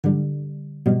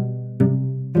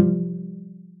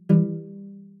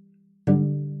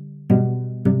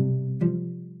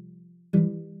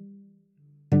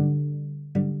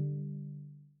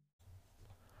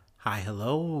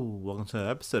Hello. Welcome to another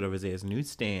episode of Isaiah's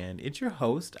Newsstand. It's your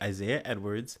host, Isaiah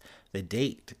Edwards. The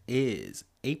date is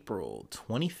April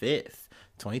 25th,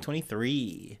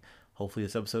 2023. Hopefully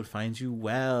this episode finds you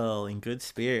well, in good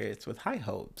spirits, with high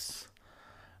hopes.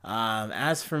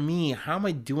 As for me, how am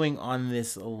I doing on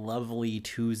this lovely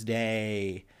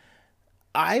Tuesday?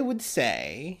 I would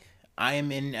say I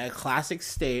am in a classic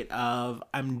state of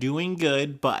I'm doing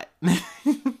good, but...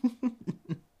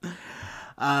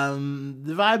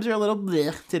 The vibes are a little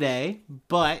bleh today,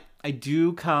 but I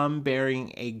do come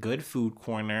bearing a good food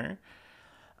corner.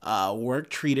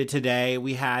 Work treated today.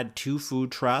 We had 2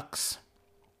 food trucks,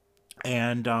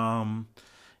 and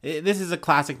this is a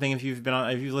classic thing. If you've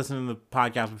listened to the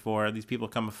podcast before, these people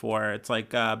come before. It's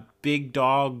like Big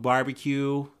Dog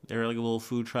Barbecue. They're like a little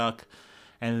food truck,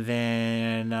 and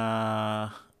then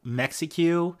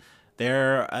Mexique.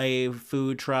 They're a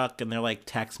food truck, and they're like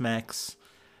Tex-Mex.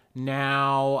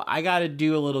 Now, I got to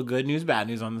do a little good news, bad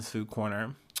news on this food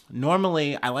corner.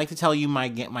 Normally, I like to tell you my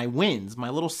wins, I'm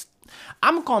going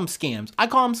to call them scams. I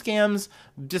call them scams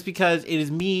just because it is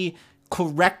me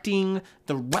correcting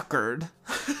the record.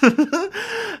 Because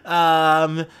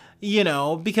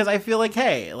I feel like,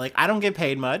 hey, like I don't get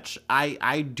paid much.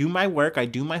 I do my work. I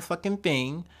do my fucking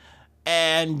thing.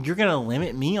 And you're going to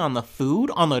limit me on the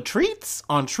food, on the treats,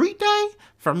 on treat day?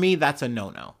 For me, that's a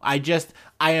no-no. I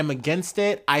am against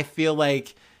it. I feel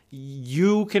like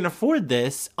you can afford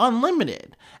this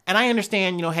unlimited. And I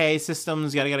understand, hey,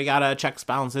 systems, yada, checks,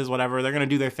 balances, whatever. They're going to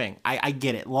do their thing. I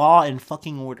get it. Law and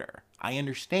fucking order. I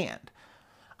understand.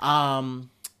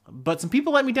 But some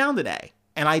people let me down today.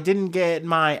 And I didn't get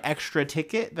my extra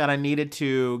ticket that I needed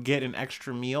to get an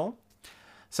extra meal.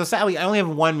 So sadly, I only have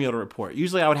 1 meal to report.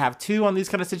 Usually I would have 2 on these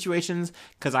kind of situations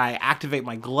because I activate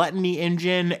my gluttony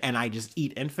engine and I just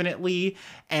eat infinitely,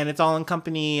 and it's all in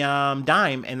company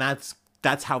dime, and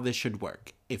that's how this should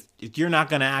work. If you're not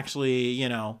going to actually,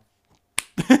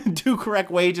 do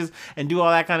correct wages and do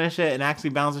all that kind of shit and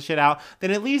actually balance the shit out,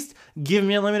 then at least give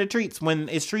me unlimited treats when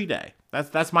it's treat day.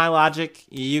 That's my logic.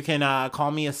 You can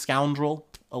call me a scoundrel,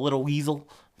 a little weasel.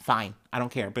 Fine. I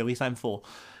don't care, but at least I'm full.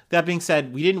 That being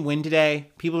said, we didn't win today.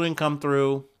 People didn't come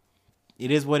through.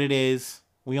 It is what it is.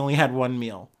 We only had 1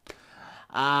 meal.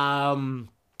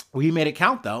 We made it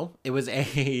count, though. It was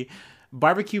a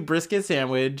barbecue brisket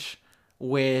sandwich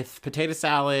with potato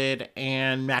salad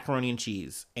and macaroni and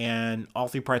cheese. And all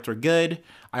 3 parts were good.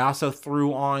 I also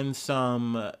threw on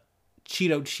some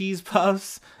Cheeto cheese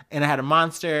puffs. And I had a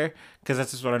Monster, because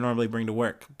that's just what I normally bring to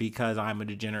work, because I'm a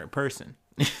degenerate person.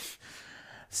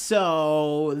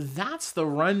 So that's the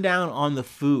rundown on the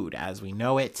food as we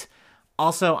know it.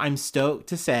 Also, I'm stoked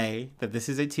to say that this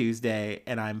is a Tuesday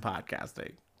and I'm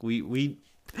podcasting. We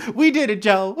did it,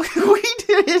 Joe. We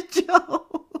did it,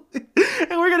 Joe.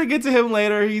 And we're gonna get to him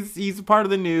later. He's part of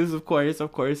the news, of course.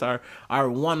 Our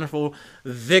wonderful,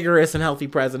 vigorous, and healthy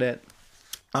president.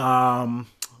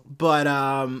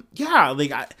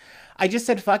 I just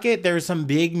said, fuck it. There's some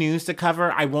big news to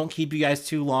cover. I won't keep you guys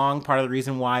too long. Part of the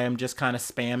reason why I'm just kind of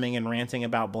spamming and ranting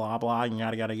about blah, blah, and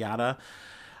yada, yada, yada.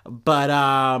 But,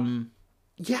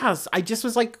 yes, I just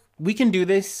was like, we can do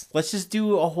this. Let's just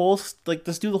do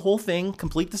let's do the whole thing.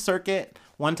 Complete the circuit.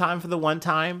 One time for the one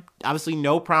time. Obviously,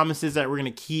 no promises that we're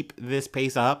going to keep this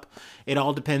pace up. It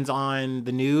all depends on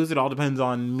the news. It all depends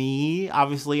on me.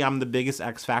 Obviously, I'm the biggest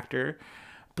X factor.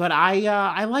 But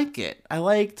I like it. I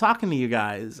like talking to you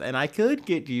guys, and I could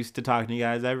get used to talking to you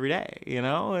guys every day. If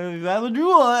that's what you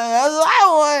want, that's what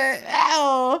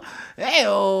I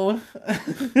want.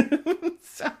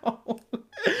 So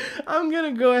I'm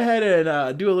gonna go ahead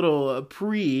and do a little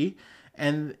pre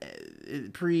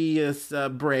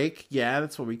break. Yeah,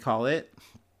 that's what we call it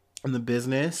in the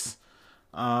business.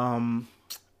 And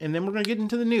then we're gonna get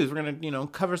into the news. We're gonna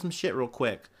cover some shit real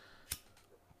quick.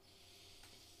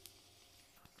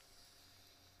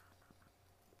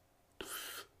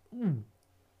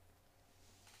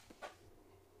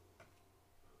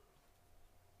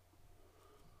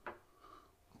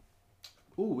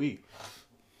 Ooh-wee.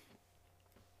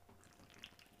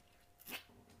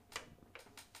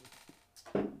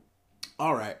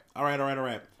 All right.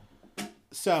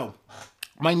 So,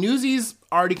 my newsies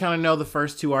already kind of know the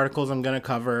first 2 articles I'm going to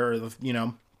cover.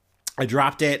 I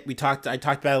dropped it. I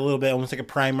talked about it a little bit, almost like a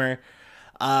primer.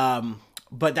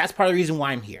 But that's part of the reason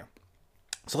why I'm here.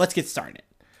 So, let's get started.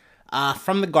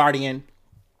 From The Guardian,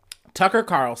 Tucker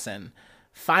Carlson,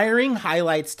 firing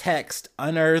highlights text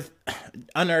unearthed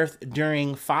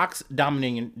during Fox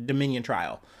Dominion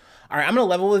trial. All right, I'm going to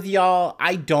level with y'all.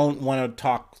 I don't want to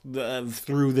talk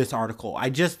through this article. I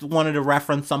just wanted to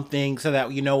reference something so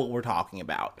that you know what we're talking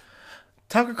about.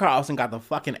 Tucker Carlson got the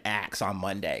fucking axe on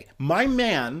Monday. My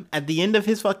man, at the end of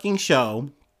his fucking show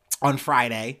on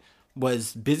Friday,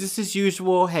 was business as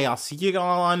usual. Hey, I'll see you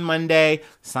all on Monday,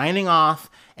 signing off.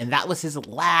 And that was his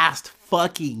last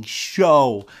fucking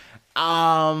show.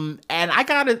 And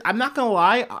I'm not gonna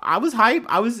lie, I was hyped.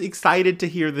 I was excited to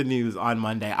hear the news on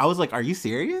Monday. I was like, are you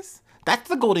serious? That's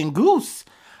the golden goose.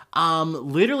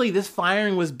 Literally, this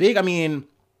firing was big. I mean,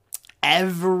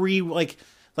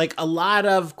 like a lot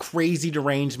of crazy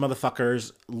deranged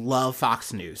motherfuckers love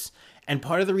Fox News. And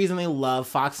part of the reason they love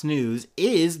Fox News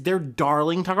is their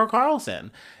darling Tucker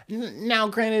Carlson. Now,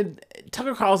 granted,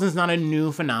 Tucker Carlson's not a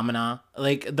new phenomena.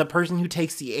 Like, the person who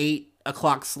takes the 8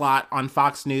 o'clock slot on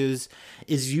Fox News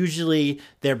is usually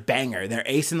their banger, their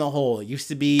ace in the hole. It used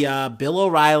to be Bill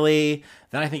O'Reilly.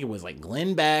 Then I think it was like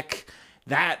Glenn Beck.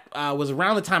 That was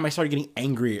around the time I started getting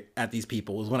angry at these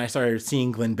people, was when I started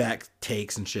seeing Glenn Beck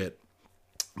takes and shit.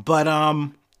 But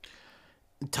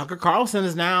Tucker Carlson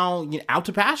is now out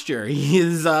to pasture. He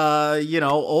is,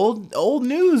 old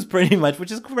news pretty much,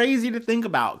 which is crazy to think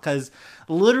about, because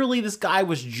literally this guy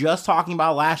was just talking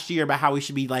about last year about how we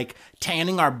should be like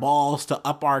tanning our balls to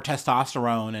up our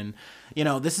testosterone. And,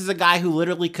 this is a guy who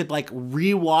literally could like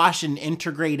rewash and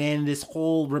integrate in this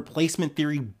whole replacement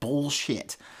theory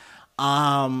bullshit.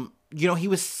 He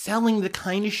was selling the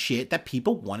kind of shit that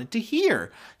people wanted to hear.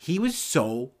 He was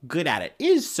so good at it,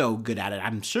 is so good at it.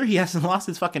 I'm sure he hasn't lost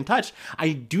his fucking touch.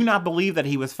 I do not believe that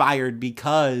he was fired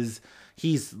because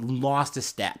he's lost a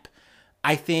step.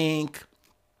 I think,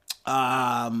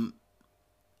 I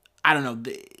don't know,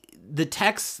 the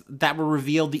texts that were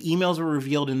revealed, the emails were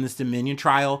revealed in this Dominion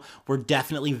trial were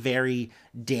definitely very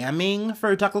damning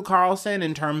for Tucker Carlson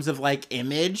in terms of like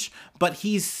image, but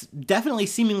he's definitely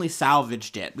seemingly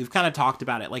salvaged it. We've kind of talked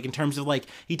about it, like in terms of like,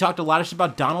 he talked a lot of shit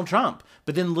about Donald Trump,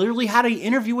 but then literally had an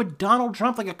interview with Donald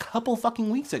Trump like a couple fucking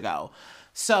weeks ago.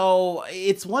 So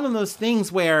it's one of those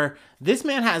things where this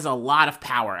man has a lot of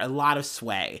power, a lot of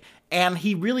sway, and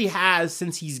he really has,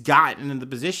 since he's gotten in the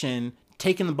position,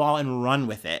 taken the ball and run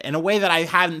with it in a way that I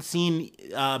haven't seen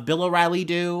Bill O'Reilly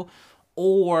do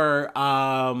or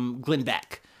Glenn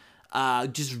Beck.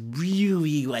 Just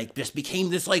really like just became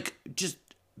this like just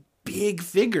big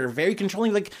figure, very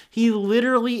controlling. Like he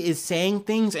literally is saying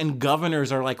things and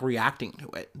governors are like reacting to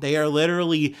it. They are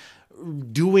literally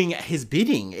doing his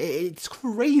bidding. It's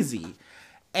crazy.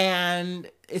 And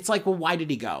it's like, well, why did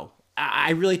he go?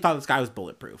 I really thought this guy was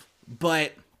bulletproof.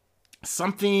 But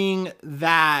something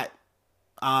that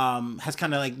has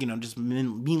kind of like, just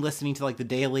me listening to like the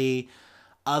Daily,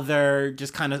 other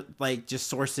just kind of like just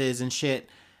sources and shit.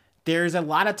 There's a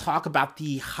lot of talk about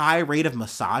the high rate of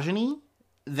misogyny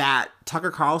that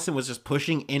Tucker Carlson was just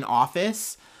pushing in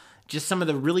office. Just some of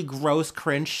the really gross,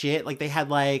 cringe shit. Like they had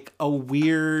like a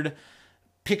weird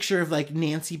picture of like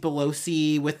Nancy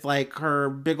Pelosi with like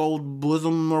her big old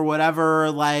bosom or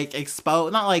whatever, like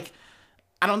exposed. Not like,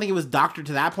 I don't think it was doctored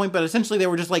to that point, but essentially they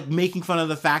were just like making fun of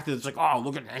the fact that it's like, oh,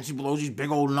 look at Nancy Pelosi's big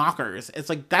old knockers. It's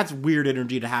like, that's weird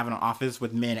energy to have in an office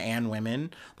with men and women.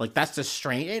 Like that's just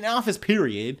strange. In office,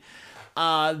 period.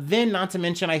 Then not to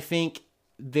mention, I think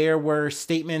there were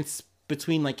statements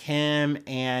between like him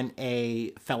and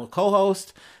a fellow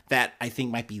co-host that I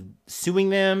think might be suing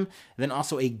them. And then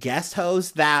also a guest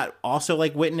host that also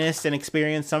like witnessed and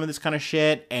experienced some of this kind of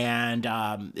shit and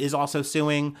is also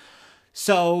suing.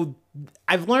 So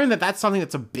I've learned that that's something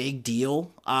that's a big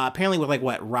deal. Apparently with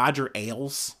like Roger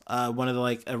Ailes, one of the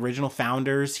like original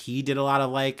founders, he did a lot of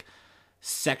like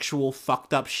sexual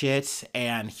fucked up shit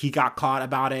and he got caught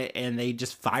about it and they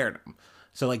just fired him.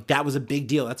 So like that was a big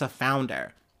deal. That's a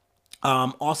founder.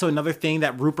 Also another thing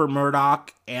that Rupert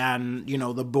Murdoch and,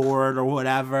 the board or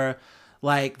whatever,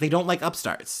 like they don't like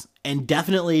upstarts. And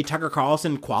definitely Tucker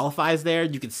Carlson qualifies there.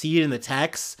 You can see it in the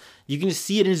text. You can just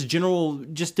see it in his general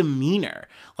just demeanor.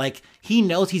 Like he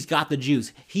knows he's got the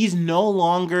juice. He's no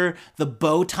longer the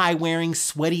bow tie wearing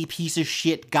sweaty piece of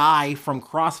shit guy from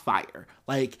Crossfire.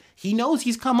 Like he knows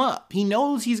he's come up. He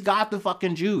knows he's got the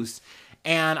fucking juice.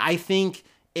 And I think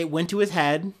it went to his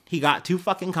head. He got too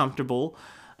fucking comfortable.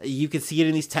 You could see it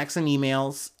in these texts and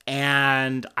emails.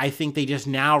 And I think they just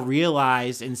now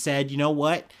realized and said, you know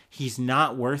what? He's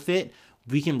not worth it.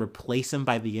 We can replace him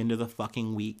by the end of the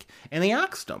fucking week. And they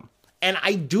axed him. And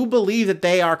I do believe that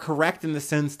they are correct in the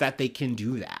sense that they can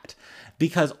do that.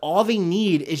 Because all they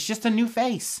need is just a new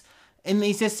face. And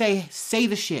they just say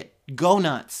the shit. Go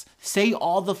nuts. Say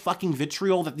all the fucking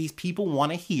vitriol that these people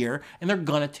want to hear, and they're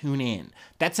gonna tune in.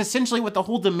 That's essentially what the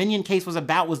whole Dominion case was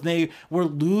about, was they were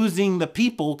losing the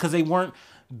people because they weren't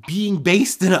being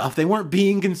based enough. They weren't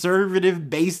being conservative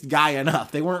based guy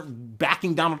enough. They weren't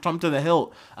backing Donald Trump to the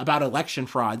hilt about election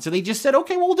fraud. So they just said,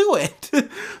 okay, we'll do it.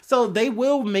 So they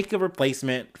will make a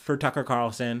replacement for Tucker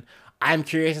Carlson. I'm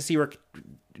curious to see where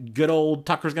good old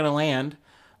Tucker's going to land.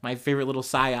 My favorite little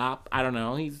psyop. I don't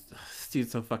know. This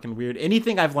dude's so fucking weird.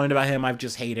 Anything I've learned about him, I've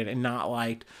just hated and not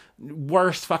liked.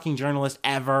 Worst fucking journalist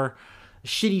ever.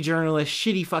 Shitty journalist,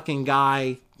 shitty fucking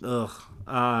guy. Ugh.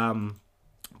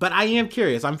 But I am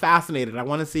curious. I'm fascinated. I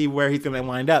want to see where he's going to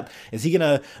wind up. Is he going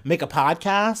to make a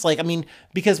podcast? Like, I mean,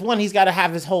 because one, he's got to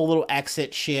have his whole little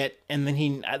exit shit. And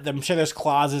then I'm sure there's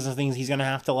clauses and things he's going to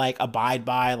have to like abide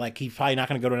by. Like, he's probably not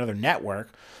going to go to another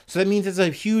network. So that means it's a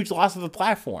huge loss of the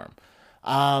platform.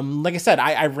 Like I said,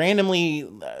 I randomly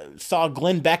saw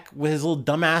Glenn Beck with his little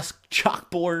dumbass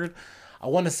chalkboard. I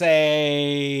want to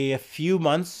say a few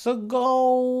months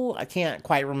ago. I can't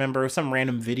quite remember, some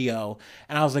random video.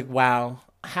 And I was like, wow,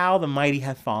 how the mighty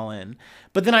have fallen.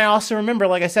 But then I also remember,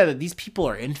 like I said, that these people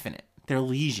are infinite. They're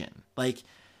legion. Like,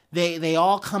 they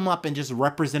all come up and just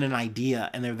represent an idea,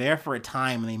 and they're there for a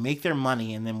time, and they make their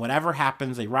money, and then whatever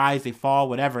happens, they rise, they fall,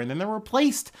 whatever, and then they're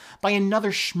replaced by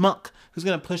another schmuck who's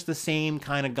going to push the same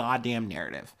kind of goddamn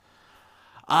narrative.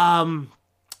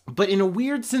 But in a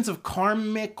weird sense of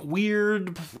karmic,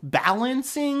 weird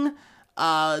balancing,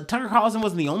 Tucker Carlson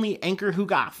wasn't the only anchor who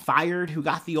got fired, who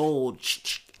got the old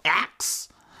axe.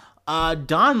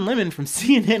 Don Lemon from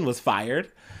CNN was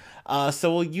fired.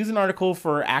 So we'll use an article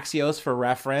for Axios for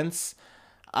reference.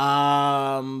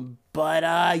 Yeah,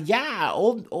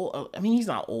 old. I mean, he's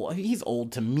not old. He's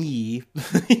old to me.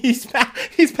 he's past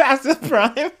his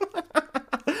prime.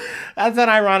 That's an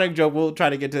ironic joke. We'll try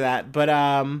to get to that. But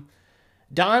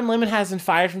Don Lemon has been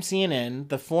fired from CNN.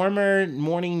 The former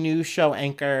morning news show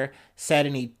anchor said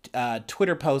in a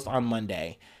Twitter post on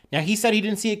Monday. Now, he said he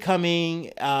didn't see it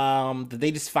coming, that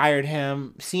they just fired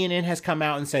him. CNN has come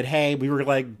out and said, hey, we were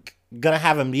like going to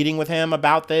have a meeting with him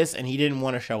about this, and he didn't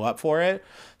want to show up for it.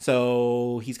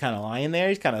 So he's kind of lying there.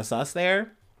 He's kind of sus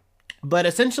there. But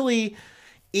essentially,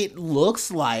 it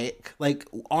looks like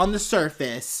on the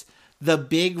surface, the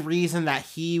big reason that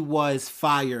he was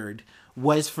fired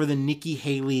was for the Nikki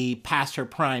Haley past her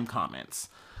prime comments.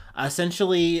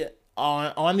 Essentially,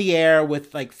 on the air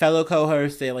with like fellow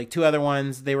co-hosts, they like two other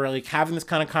ones, they were like having this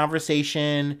kind of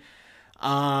conversation.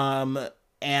 This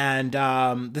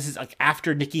is like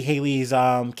after Nikki Haley's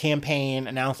campaign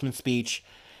announcement speech.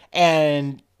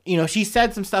 And, you know, she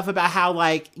said some stuff about how,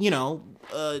 like, you know,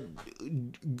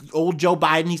 old Joe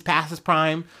Biden, he's past his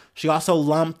prime. She also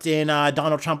lumped in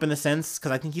Donald Trump in the sense,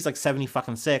 because I think he's like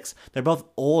 76. They're both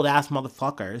old ass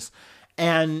motherfuckers.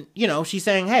 And, you know, she's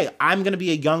saying, hey, I'm going to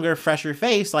be a younger, fresher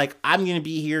face. Like, I'm going to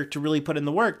be here to really put in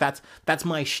the work. That's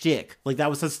my shtick. Like, that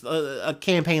was just a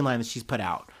campaign line that she's put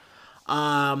out.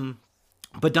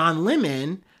 But Don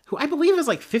Lemon, who I believe is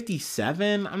like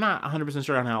 57, I'm not 100%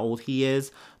 sure on how old he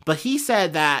is, but he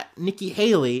said that Nikki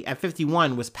Haley at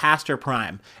 51 was past her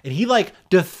prime. And he like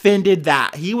defended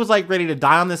that. He was like ready to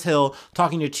die on this hill,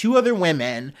 talking to two other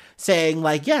women, saying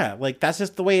like, yeah, like that's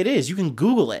just the way it is. You can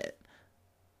Google it.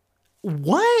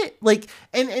 What? Like,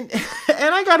 and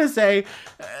I gotta say,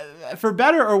 for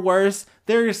better or worse,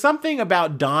 there is something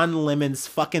about Don Lemon's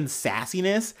fucking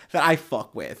sassiness that I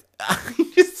fuck with.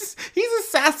 He's a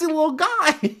sassy little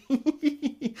guy.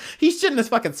 He shouldn't have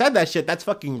fucking said that shit. That's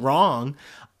fucking wrong.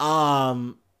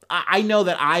 I know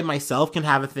that I myself can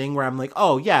have a thing where I'm like,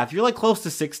 oh yeah, if you're like close to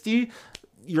 60,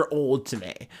 you're old to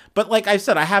me. But like I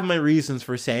said, I have my reasons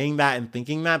for saying that and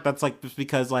thinking that. That's like just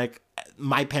because like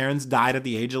my parents died at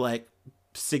the age of like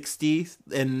 60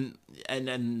 and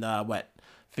what,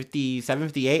 57,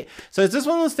 58. So it's just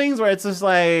one of those things where it's just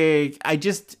like, I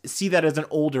just see that as an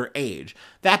older age.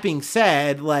 That being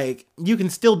said, like you can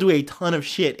still do a ton of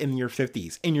shit in your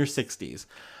 50s, in your 60s.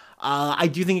 I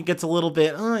do think it gets a little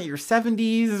bit, your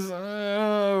 70s,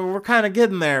 we're kind of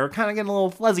getting there. We're kind of getting a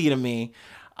little fuzzy to me.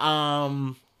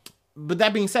 But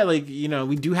that being said, like, you know,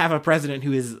 we do have a president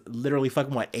who is literally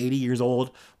fucking, 80 years old.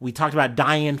 We talked about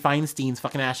Dianne Feinstein's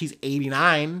fucking ass. She's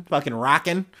 89, fucking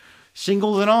rocking,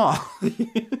 shingles and all.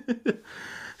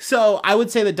 So I would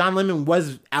say that Don Lemon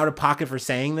was out of pocket for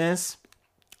saying this.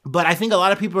 But I think a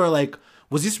lot of people are like,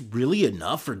 was this really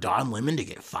enough for Don Lemon to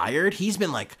get fired? He's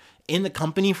been like in the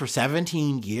company for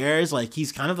 17 years. Like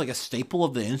he's kind of like a staple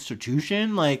of the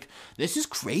institution. Like this is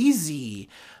crazy.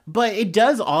 But it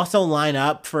does also line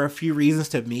up for a few reasons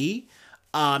to me.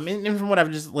 And from what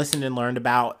I've just listened and learned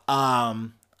about,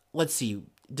 let's see,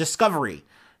 Discovery.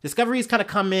 Discovery's kind of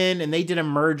come in and they did a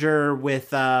merger with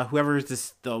whoever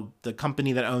is the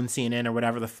company that owns CNN or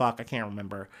whatever the fuck. I can't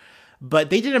remember.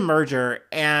 But they did a merger,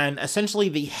 and essentially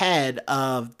the head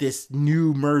of this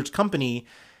new merged company,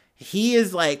 he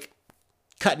is like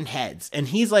cutting heads, and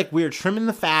he's like, we're trimming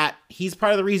the fat. He's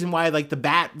part of the reason why like the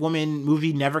Batwoman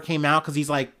movie never came out, because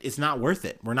he's like, it's not worth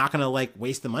it. We're not gonna like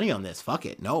waste the money on this. Fuck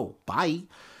it. No, bye.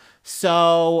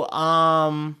 So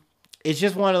it's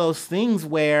just one of those things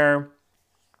where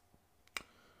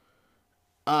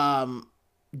Don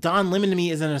Lemon to me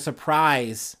isn't a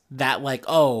surprise that like,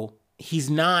 oh,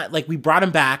 he's not like, we brought him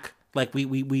back, like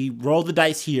we rolled the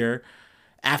dice here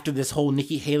after this whole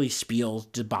Nikki Haley spiel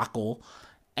debacle.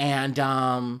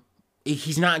 And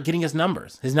he's not getting his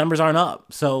numbers. His numbers aren't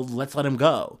up. So let's let him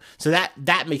go. So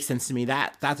that makes sense to me.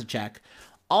 That's a check.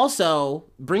 Also,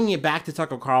 bringing it back to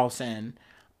Tucker Carlson,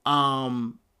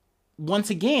 once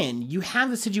again, you have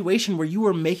the situation where you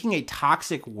were making a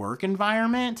toxic work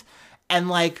environment, and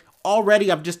like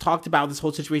already I've just talked about this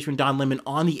whole situation with Don Lemon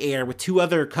on the air with two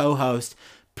other co-hosts,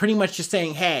 pretty much just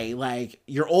saying, hey, like,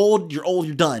 you're old,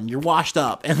 you're done, you're washed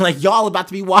up. And like, y'all about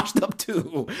to be washed up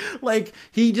too. Like,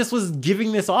 he just was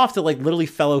giving this off to like literally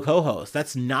fellow co-hosts.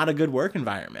 That's not a good work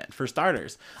environment, for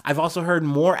starters. I've also heard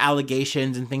more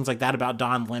allegations and things like that about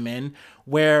Don Lemon,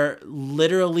 where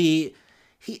literally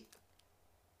he,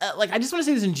 like, I just want to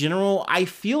say this in general, I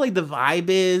feel like the vibe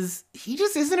is, he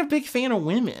just isn't a big fan of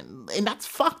women. And that's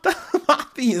fucked up,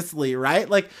 obviously, right?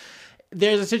 Like,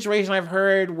 there's a situation I've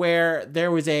heard where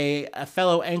there was a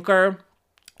fellow anchor.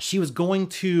 She was going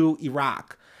to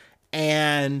Iraq,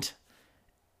 and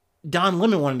Don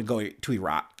Lemon wanted to go to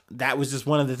Iraq. That was just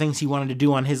one of the things he wanted to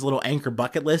do on his little anchor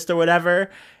bucket list or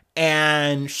whatever.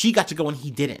 And she got to go and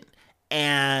he didn't.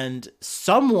 And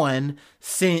someone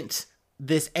sent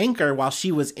this anchor while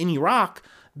she was in Iraq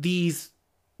these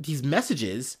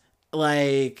messages,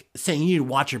 like saying, you need to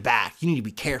watch your back, you need to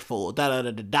be careful, da da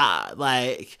da da da,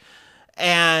 like.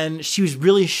 And she was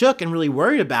really shook and really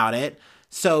worried about it.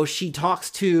 So she talks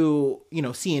to,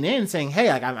 CNN saying, hey,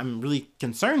 like, I'm really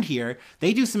concerned here.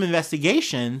 They do some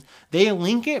investigation. They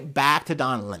link it back to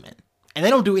Don Lemon, and they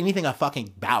don't do anything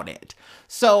fucking about it.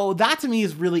 So that to me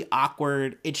is really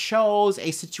awkward. It shows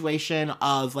a situation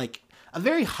of like a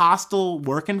very hostile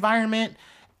work environment.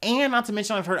 And not to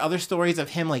mention, I've heard other stories of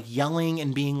him like yelling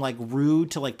and being like rude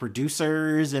to like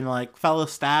producers and like fellow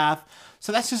staff.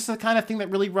 So that's just the kind of thing that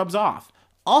really rubs off.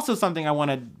 Also, something I want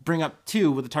to bring up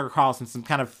too with the Tucker Carlson, some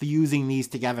kind of fusing these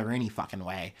together any fucking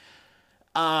way.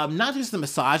 Not just the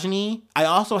misogyny. I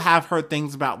also have heard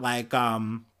things about like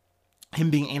him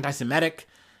being anti-Semitic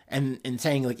and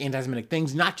saying like anti-Semitic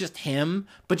things. Not just him,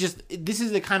 but just this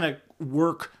is the kind of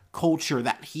work culture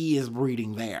that he is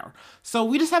breeding there. So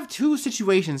we just have two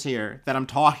situations here that I'm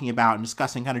talking about and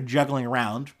discussing, kind of juggling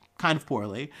around kind of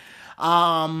poorly,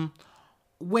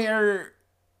 where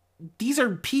these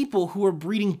are people who are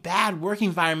breeding bad work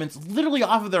environments literally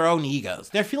off of their own egos.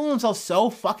 They're feeling themselves so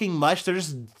fucking much, they're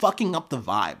just fucking up the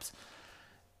vibes.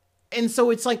 And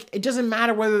so it's like, it doesn't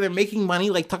matter whether they're making money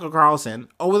like Tucker Carlson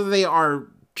or whether they are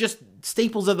just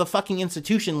staples of the fucking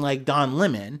institution like Don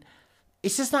Lemon.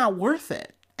 It's just not worth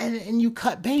it. And you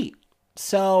cut bait.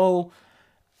 So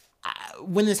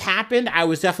when this happened, I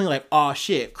was definitely like, oh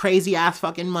shit, crazy ass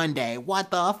fucking Monday. What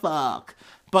the fuck?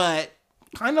 But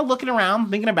kind of looking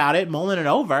around, thinking about it, mulling it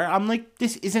over, I'm like,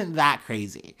 this isn't that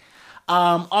crazy.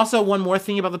 Also, one more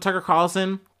thing about the Tucker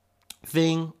Carlson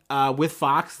thing with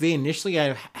Fox. They initially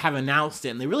have announced it,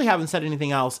 and they really haven't said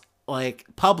anything else like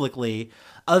publicly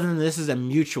other than this is a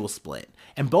mutual split.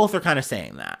 And both are kind of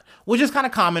saying that, which is kind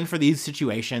of common for these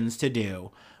situations to do.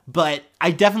 But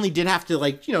I definitely did have to,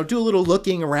 like, do a little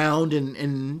looking around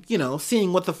and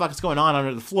seeing what the fuck is going on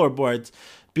under the floorboards,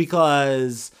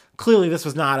 because clearly this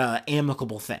was not a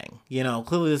amicable thing.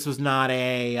 Clearly this was not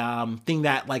a thing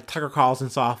that, like, Tucker Carlson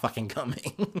saw fucking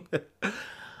coming.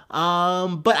 But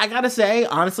I gotta say,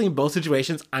 honestly, in both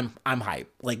situations, I'm hyped.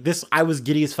 Like, this, I was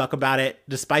giddy as fuck about it,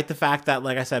 despite the fact that,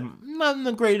 like I said, not in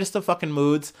the greatest of fucking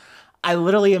moods. I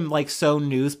literally am, like, so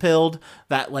news-pilled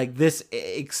that, like, this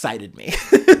excited me.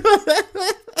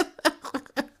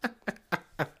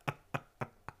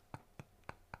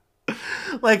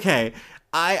 Like, hey,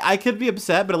 I could be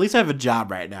upset, but at least I have a job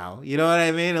right now. You know what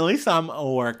I mean? At least I'm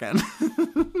working.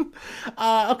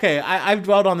 Okay, I've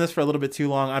dwelled on this for a little bit too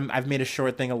long. I've made a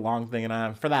short thing a long thing,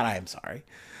 and for that I am sorry.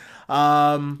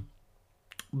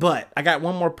 But I got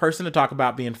one more person to talk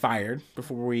about being fired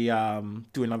before we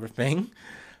do another thing.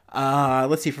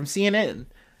 Let's see, from CNN.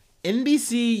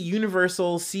 NBC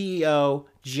Universal CEO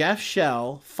Jeff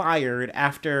Shell fired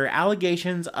after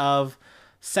allegations of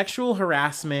sexual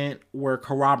harassment were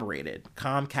corroborated,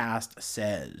 Comcast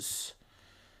says.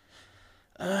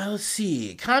 Let's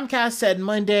see. Comcast said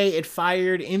Monday it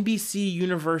fired NBC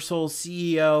Universal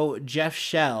CEO Jeff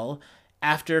Shell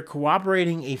after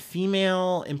corroborating a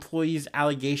female employee's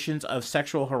allegations of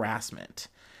sexual harassment.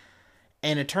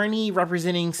 An attorney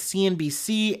representing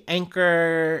CNBC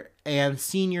anchor and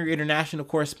senior international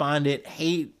correspondent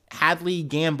Hadley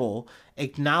Gamble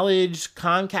acknowledged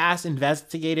Comcast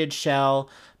investigated Shell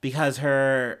because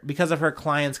of her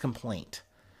client's complaint.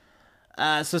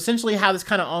 So essentially how this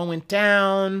kind of all went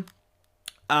down,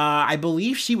 I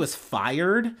believe she was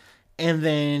fired, and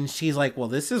then she's like, well,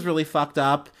 this is really fucked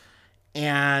up.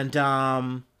 And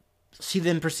she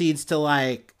then proceeds to,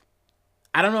 like,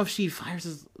 I don't know if she fires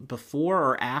us before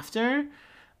or after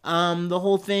the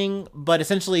whole thing, but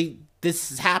essentially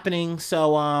this is happening.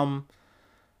 So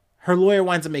her lawyer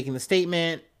winds up making the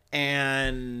statement,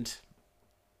 and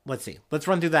let's see. Let's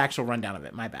run through the actual rundown of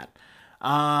it. My bad.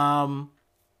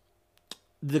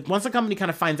 Once the company kind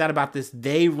of finds out about this,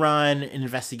 they run an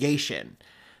investigation.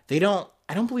 I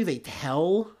don't believe they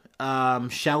tell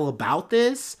Shell about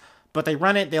this, but they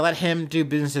run it. They let him do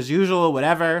business as usual,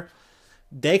 whatever.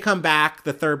 They come back,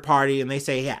 the third party, and they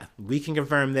say, yeah, we can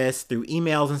confirm this through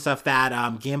emails and stuff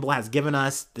that Gamble has given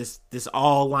us. This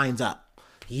all lines up.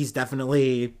 He's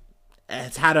definitely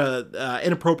has had a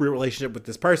inappropriate relationship with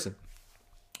this person.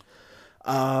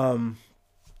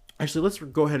 Actually, let's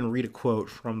go ahead and read a quote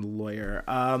from the lawyer.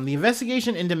 The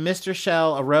investigation into Mr.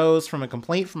 Shell arose from a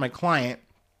complaint from a client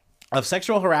of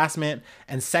sexual harassment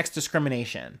and sex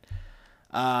discrimination.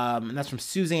 And that's from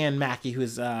Suzanne Mackey, who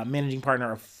is managing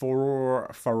partner of Furore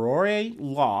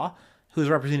Law, who is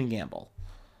representing Gamble.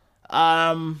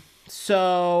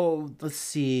 So let's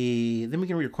see. Then we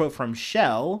can read a quote from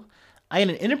Shell. I had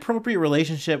an inappropriate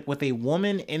relationship with a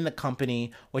woman in the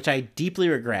company, which I deeply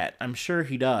regret. I'm sure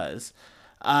he does.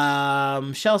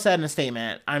 Shell said in a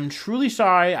statement, I'm truly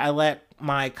sorry I let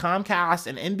my Comcast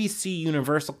and NBC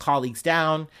Universal colleagues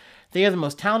down. They are the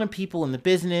most talented people in the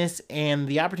business, and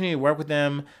the opportunity to work with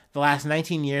them the last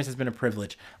 19 years has been a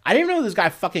privilege. I didn't know who this guy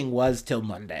fucking was till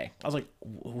Monday. I was like,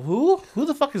 who? Who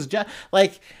the fuck is Jeff?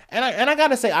 Like, and I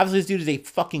gotta say, obviously this dude is a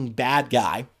fucking bad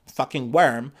guy. Fucking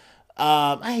worm.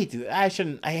 I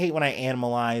hate when I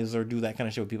animalize or do that kind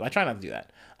of shit with people. I try not to do that.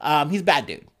 He's a bad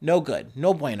dude. No good.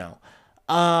 No bueno.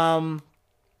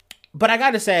 But I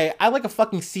gotta say, I like a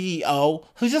fucking CEO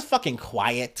who's just fucking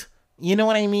quiet. You know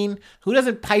what I mean? Who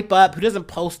doesn't pipe up, who doesn't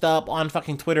post up on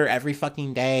fucking Twitter every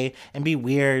fucking day and be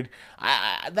weird.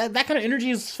 That kind of energy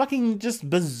is fucking just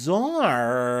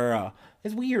bizarre.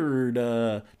 It's weird.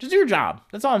 Just do your job.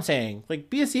 That's all I'm saying. Like,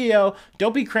 be a CEO,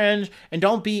 don't be cringe, and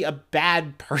don't be a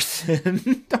bad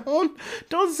person.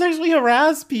 don't sexually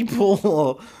harass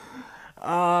people.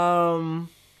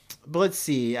 But let's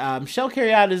see. Shell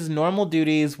carried out his normal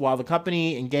duties while the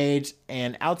company engaged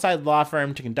an outside law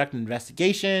firm to conduct an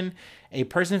investigation, a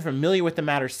person familiar with the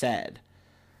matter said.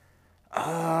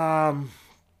 So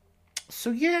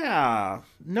yeah,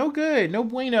 no good, no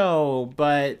bueno,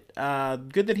 but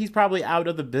good that he's probably out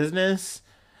of the business.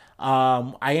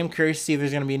 I am curious to see if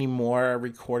there's going to be any more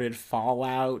recorded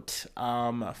fallout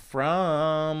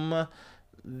from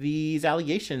these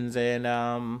allegations,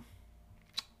 and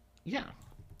yeah.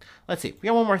 Let's see. We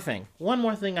got one more thing. One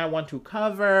more thing I want to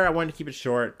cover. I wanted to keep it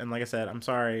short, and like I said, I'm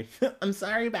sorry. I'm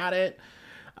sorry about it.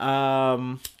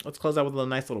 Let's close out with a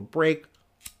nice little break.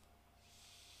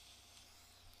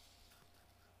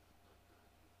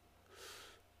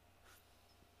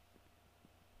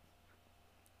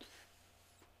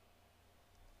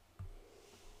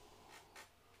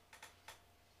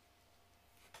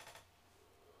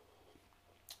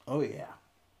 Oh yeah.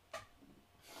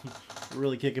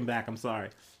 Really kicking back. I'm sorry.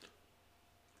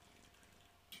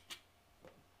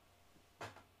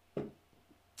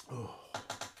 Oh.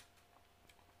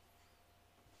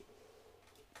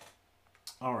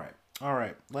 All right.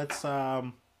 Let's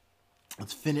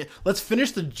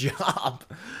finish the job.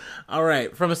 All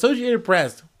right. From Associated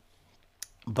Press,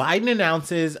 Biden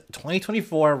announces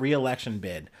 2024 re-election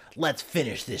bid. Let's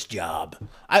finish this job.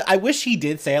 I wish he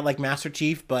did say it like Master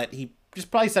Chief, but he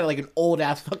just probably said it like an old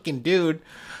ass fucking dude.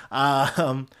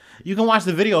 You can watch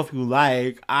the video if you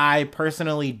like. I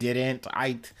personally didn't.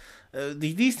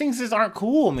 These things just aren't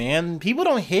cool, man. People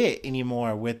don't hit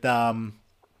anymore with the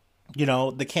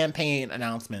campaign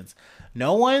announcements.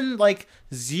 No one, like,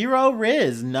 zero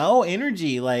riz, no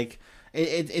energy. Like,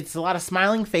 it's a lot of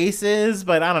smiling faces,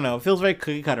 but I don't know. It feels very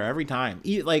cookie cutter every time.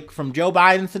 Like, from Joe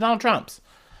Biden to Donald Trump's.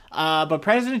 But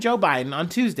President Joe Biden on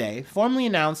Tuesday formally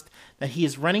announced that he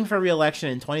is running for re-election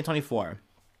in 2024,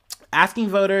 asking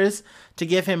voters to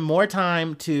give him more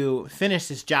time to finish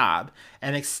his job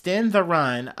and extend the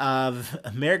run of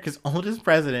America's oldest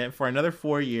president for another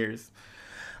 4 years.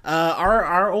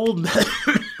 Our old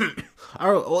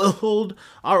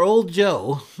our old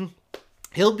Joe,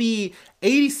 he'll be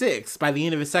 86 by the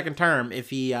end of his second term if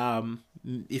he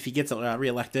gets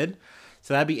reelected.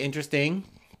 So that'd be interesting,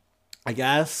 I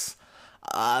guess.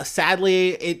 Sadly,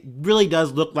 it really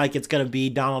does look like it's gonna be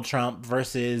Donald Trump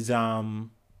versus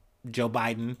Joe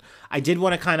Biden. I did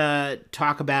want to kind of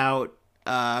talk about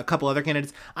a couple other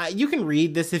candidates. You can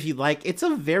read this if you like. It's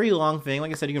a very long thing.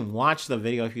 Like I said, you can watch the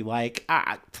video if you like.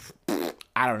 I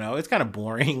don't know. It's kind of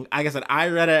boring. Like I said, I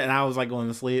read it and I was like going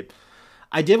to sleep.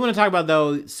 I did want to talk about,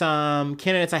 though, some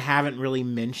candidates I haven't really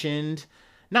mentioned.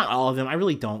 Not all of them. I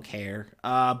really don't care.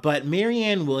 But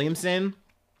Marianne Williamson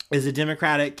is a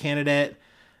Democratic candidate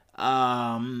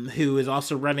who is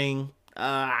also running.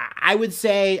 I would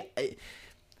say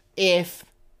if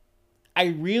I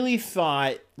really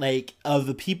thought, like, of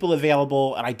the people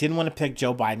available, and I didn't want to pick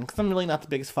Joe Biden because I'm really not the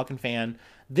biggest fucking fan,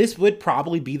 this would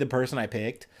probably be the person I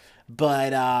picked.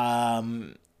 But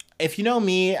if you know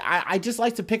me, I just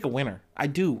like to pick a winner. I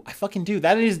do. I fucking do.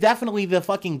 That is definitely the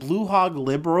fucking blue hog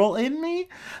liberal in me.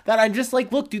 That I'm just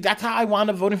like, look, dude, that's how I wound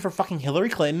up voting for fucking Hillary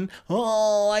Clinton.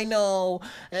 Oh, I know.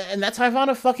 And that's how I wound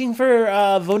up fucking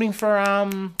for voting for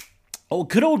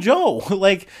good old Joe.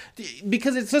 Like,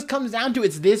 because it just comes down to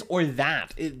it's this or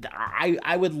that.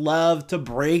 I would love to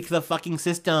break the fucking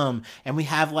system and we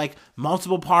have like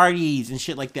multiple parties and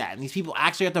shit like that. And these people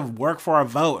actually have to work for a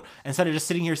vote instead of just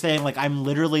sitting here saying like, I'm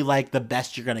literally like the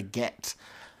best you're gonna get.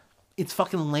 It's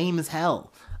fucking lame as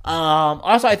hell.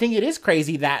 Also, I think it is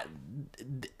crazy that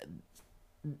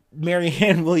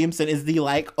Marianne Williamson is the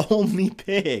like only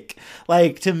pick,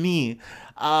 like to me.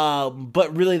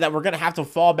 But really that we're going to have to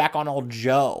fall back on old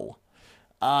Joe.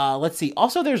 Let's see.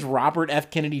 Also, there's Robert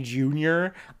F. Kennedy Jr.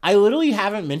 I literally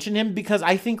haven't mentioned him because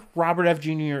I think Robert F.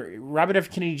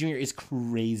 Kennedy Jr. is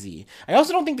crazy. I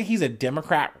also don't think that he's a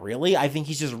Democrat, really. I think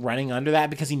he's just running under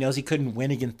that because he knows he couldn't win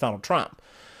against Donald Trump.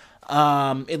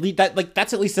 At least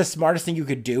that's at least the smartest thing you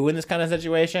could do in this kind of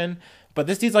situation. But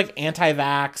this dude's like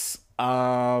anti-vax.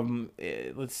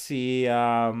 Let's see.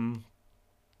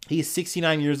 He's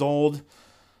 69 years old.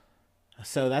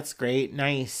 So that's great.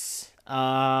 Nice.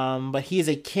 But he is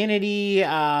a Kennedy,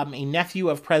 a nephew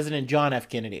of President John F.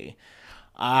 Kennedy.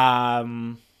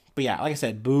 But yeah, like I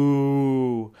said,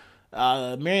 boo.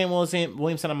 Marianne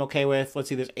Williamson, I'm okay with. Let's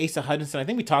see, there's Asa Hutchinson. I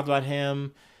think we talked about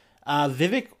him.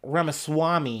 Vivek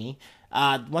Ramaswamy,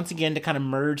 once again, to kind of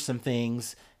merge some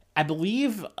things. I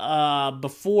believe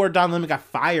before Don Lemon got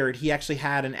fired, he actually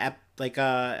had an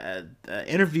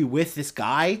interview with this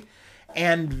guy.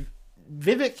 And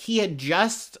Vivek, he had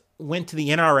just went to the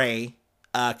NRA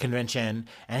convention,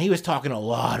 and he was talking a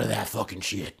lot of that fucking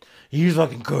shit. He was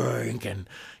fucking crank, and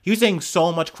he was saying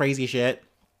so much crazy shit.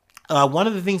 One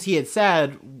of the things he had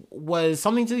said was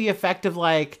something to the effect of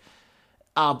like,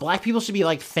 black people should be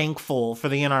like thankful for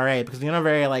the NRA because the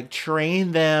NRA like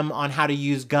trained them on how to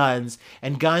use guns,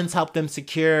 and guns help them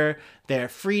secure their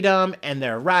freedom and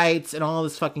their rights and all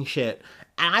this fucking shit.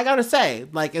 And I gotta say,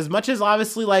 like, as much as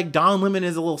obviously like Don Lemon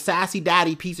is a little sassy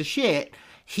daddy piece of shit,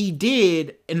 he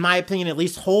did, in my opinion, at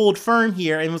least hold firm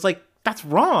here and was like, that's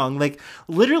wrong. Like,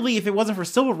 literally, if it wasn't for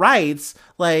civil rights,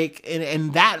 like,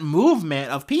 and that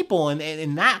movement of people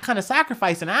and that kind of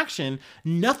sacrifice and action,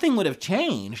 nothing would have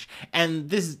changed. And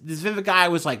this Vivek guy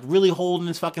was, like, really holding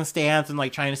his fucking stance and,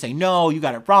 like, trying to say, no, you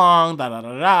got it wrong,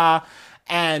 da-da-da-da.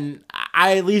 And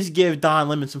I at least give Don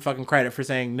Lemon some fucking credit for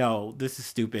saying, no, this is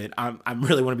stupid. I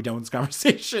really want to be done with this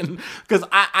conversation. Because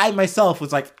I myself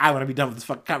was like, I want to be done with this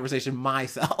fucking conversation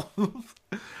myself.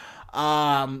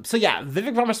 So yeah,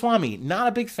 Vivek Ramaswamy, not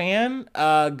a big fan.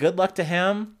 Good luck to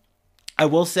him. I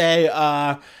will say,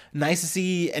 nice to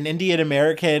see an Indian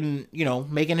American, you know,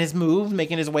 making his move,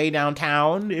 making his way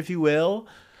downtown, if you will.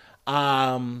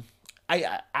 I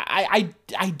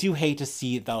do hate to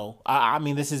see it though. I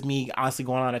mean, this is me honestly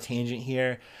going on a tangent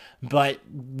here, but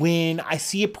when I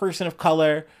see a person of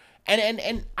color,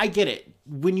 and I get it,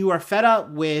 when you are fed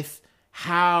up with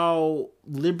how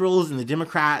liberals and the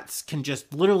Democrats can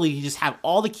just literally just have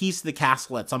all the keys to the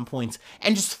castle at some points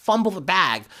and just fumble the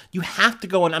bag, you have to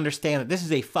go and understand that this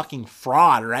is a fucking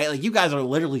fraud, right? Like, you guys are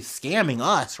literally scamming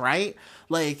us, right?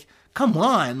 Like, come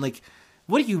on, like,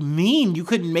 what do you mean you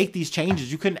couldn't make these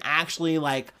changes? You couldn't actually,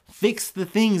 like, fix the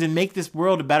things and make this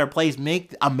world a better place,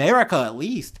 make America at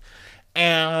least.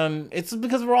 And it's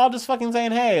because we're all just fucking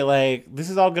saying, hey, like, this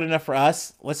is all good enough for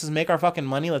us. Let's just make our fucking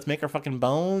money. Let's make our fucking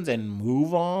bones and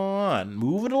move on.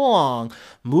 Move it along.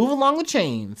 Move along the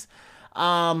chains.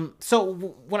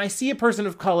 So when I see a person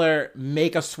of color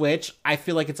make a switch, I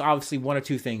feel like it's obviously one of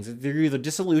two things. You're either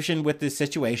disillusioned with this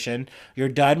situation, you're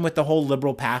done with the whole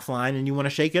liberal path line, and you want to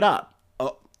shake it up.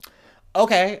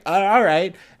 Okay, all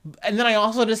right. And then I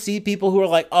also just see people who are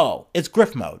like, oh, it's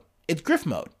grift mode. It's grift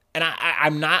mode. And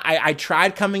I'm not, I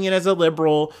tried coming in as a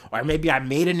liberal, or maybe I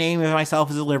made a name of myself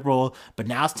as a liberal, but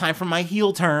now it's time for my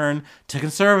heel turn to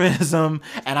conservatism,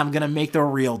 and I'm going to make the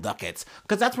real ducats.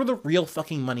 Because that's where the real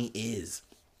fucking money is.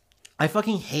 I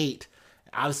fucking hate,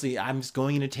 obviously, I'm just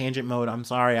going into tangent mode. I'm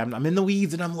sorry. I'm in the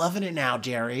weeds and I'm loving it now,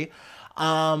 Jerry.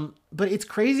 But it's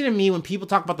crazy to me when people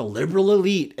talk about the liberal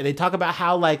elite and they talk about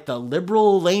how like the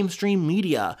liberal lamestream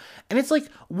media, and it's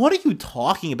like, what are you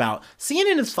talking about?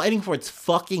 CNN is fighting for its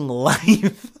fucking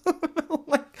life.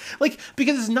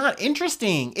 Because it's not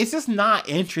interesting. It's just not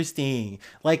interesting.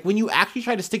 Like when you actually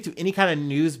try to stick to any kind of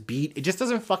news beat, it just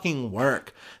doesn't fucking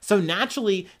work. So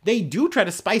naturally, they do try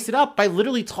to spice it up by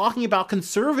literally talking about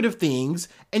conservative things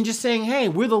and just saying, hey,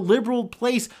 we're the liberal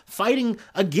place fighting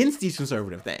against these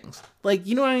conservative things. Like,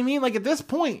 you know what I mean? Like at this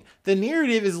point, the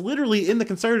narrative is literally in the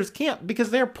conservatives camp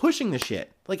because they're pushing the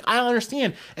shit. Like, I don't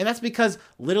understand. And that's because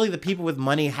literally the people with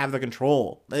money have the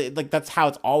control. Like, that's how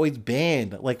it's always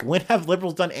been. Like, when have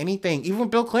liberals done anything? Even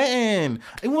with Bill Clinton,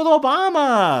 even with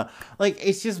Obama. Like,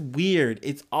 it's just weird.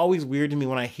 It's always weird to me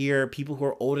when I hear people who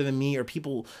are older than me or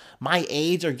people my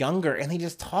age or younger, and they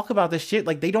just talk about this shit.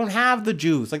 Like, they don't have the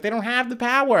juice. Like, they don't have the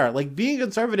power. Like, being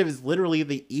conservative is literally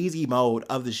the easy mode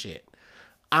of the shit.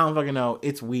 I don't fucking know.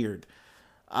 It's weird.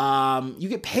 You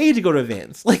get paid to go to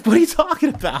events. Like, what are you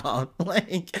talking about?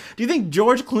 Like, do you think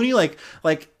George Clooney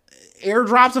like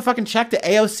airdrops a fucking check to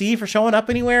AOC for showing up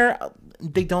anywhere?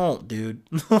 They don't, dude.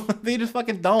 They just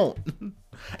fucking don't.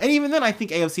 And even then, I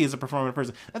think AOC is a performative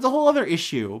person. That's a whole other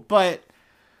issue. But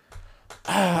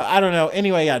I don't know.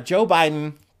 Anyway, yeah, Joe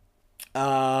Biden.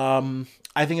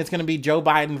 I think it's gonna be Joe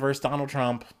Biden versus Donald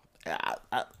Trump.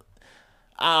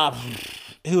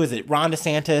 Who is it? Ron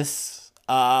DeSantis.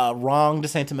 Wrong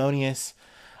DeSantimonious.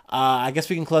 I guess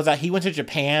we can close out. He went to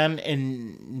Japan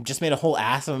and just made a whole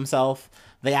ass of himself.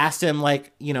 They asked him,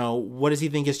 like, you know, what does he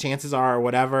think his chances are or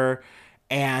whatever.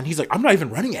 And he's like, I'm not even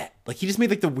running it. Like, he just made,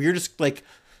 like, the weirdest, like,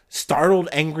 startled,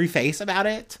 angry face about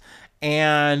it.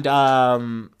 And, I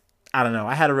don't know.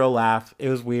 I had a real laugh. It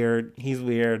was weird. He's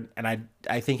weird. And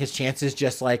I think his chances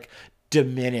just, like,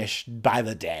 diminished by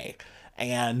the day.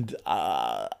 And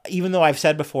even though I've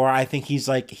said before, I think he's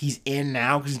in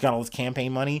now because he's got all this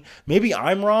campaign money. Maybe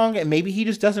I'm wrong, and maybe he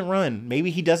just doesn't run. Maybe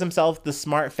he does himself the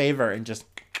smart favor and just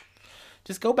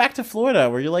go back to Florida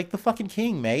where you're like the fucking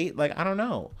king, mate. Like, I don't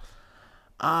know.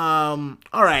 All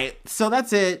right, so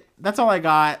that's it. That's all I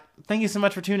got. Thank you so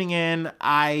much for tuning in.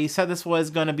 I said this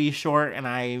was gonna be short, and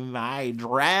I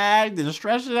dragged and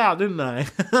stretched it out, didn't I?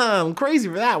 I'm crazy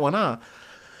for that one,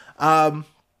 huh?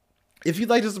 If you'd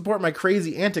like to support my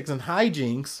crazy antics and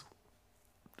hijinks,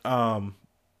 oh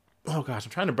gosh,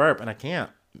 I'm trying to burp and I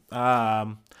can't.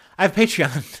 I have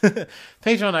Patreon,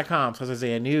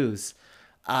 patreon.com/Isaiah News.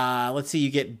 Let's see,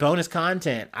 you get bonus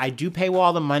content. I do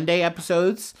paywall the Monday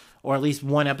episodes, or at least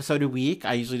one episode a week.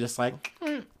 I usually just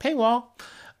paywall.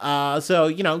 So,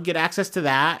 you know, get access to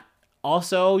that.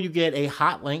 Also, you get a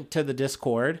hot link to the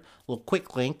Discord, a little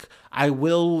quick link. I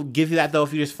will give you that, though,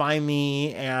 if you just find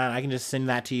me, and I can just send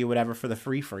that to you, whatever, for the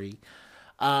free.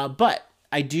 But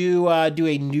I do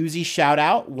a newsy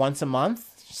shout-out once a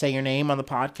month. Say your name on the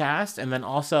podcast, and then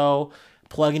also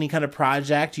plug any kind of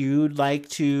project you'd like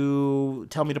to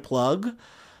tell me to plug.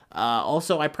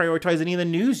 Also, I prioritize any of the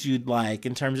news you'd like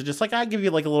in terms of just, I give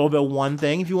you, a little bit of one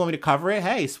thing. If you want me to cover it,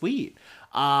 hey, sweet.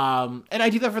 And I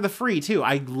do that for the free too.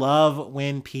 I love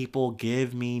when people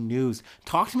give me news.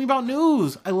 Talk to me about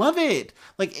news. I love it.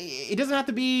 It doesn't have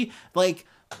to be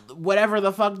whatever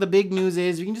the fuck the big news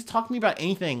is. You can just talk to me about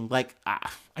anything. I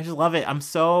just love it. I'm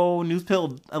so news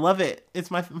pilled. I love it.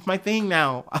 It's my thing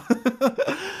now.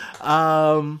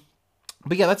 But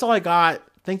yeah, that's all I got.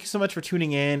 Thank you so much for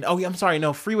tuning in. Oh yeah, I'm sorry.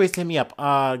 No, free ways to hit me up.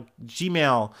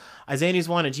 Gmail,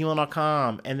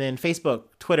 IsaiahNews1@gmail.com, and then Facebook,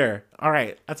 Twitter. All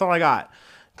right, that's all I got.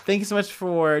 Thank you so much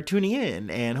for tuning in,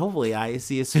 and hopefully I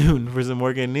see you soon for some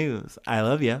more good news. I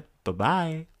love you.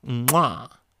 Bye-bye.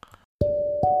 Mwah.